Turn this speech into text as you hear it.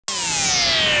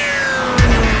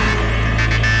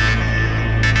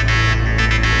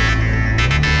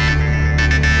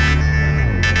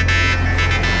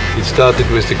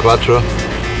started with the Quattro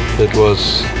that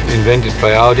was invented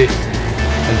by Audi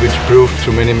and which proved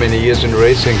through many years in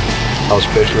racing how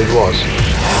special it was.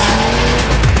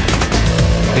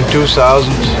 In 2000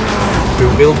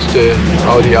 we built the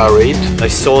Audi R8. I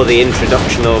saw the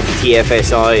introduction of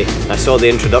TFSI, I saw the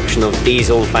introduction of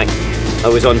diesel. In fact, I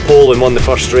was on pole and won the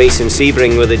first race in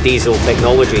Sebring with the diesel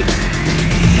technology.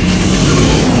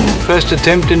 First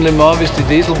attempt in Le Mans with the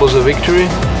diesel was a victory,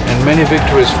 and many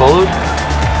victories followed.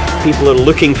 People are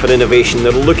looking for innovation,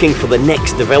 they're looking for the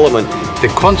next development. The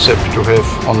concept to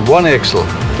have on one axle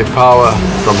the power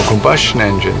from a combustion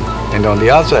engine and on the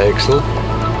other axle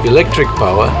electric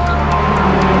power.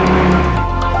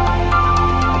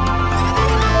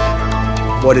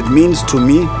 What it means to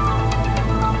me,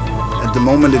 at the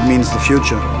moment it means the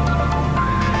future.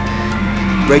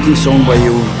 Braking zone where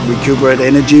you recuperate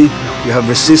energy, you have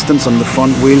resistance on the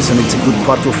front wheels and it's a good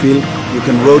quattro feel. You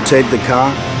can rotate the car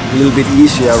a little bit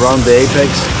easier around the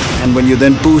apex, and when you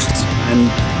then boost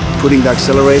and putting the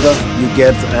accelerator, you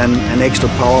get an extra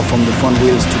power from the front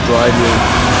wheels to drive you.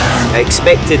 I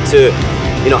expected to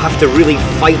have to really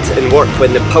fight and work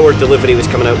when the power delivery was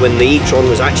coming out, when the e-tron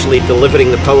was actually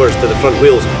delivering the powers to the front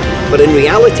wheels. But in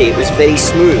reality it was very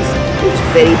smooth, it was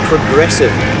very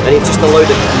progressive, and it just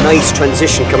allowed a nice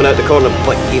transition coming out the corner,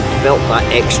 but you felt that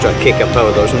extra kick of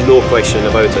power, there was no question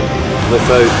about it.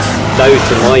 Without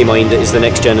doubt in my mind it is the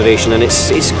next generation, and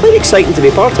it's quite exciting to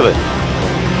be part of it.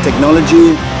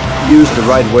 Technology used the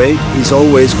right way is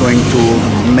always going to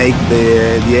make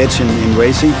the edge in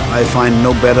racing. I find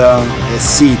no better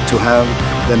seat to have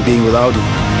than being with Audi.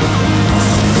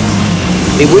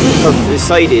 They wouldn't have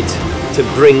decided to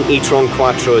bring e-tron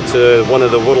Quattro to one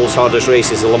of the world's hardest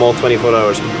races, the Le Mans 24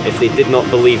 Hours, if they did not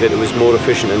believe it was more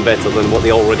efficient and better than what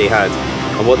they already had.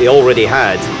 And what they already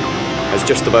had has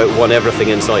just about won everything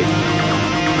in sight.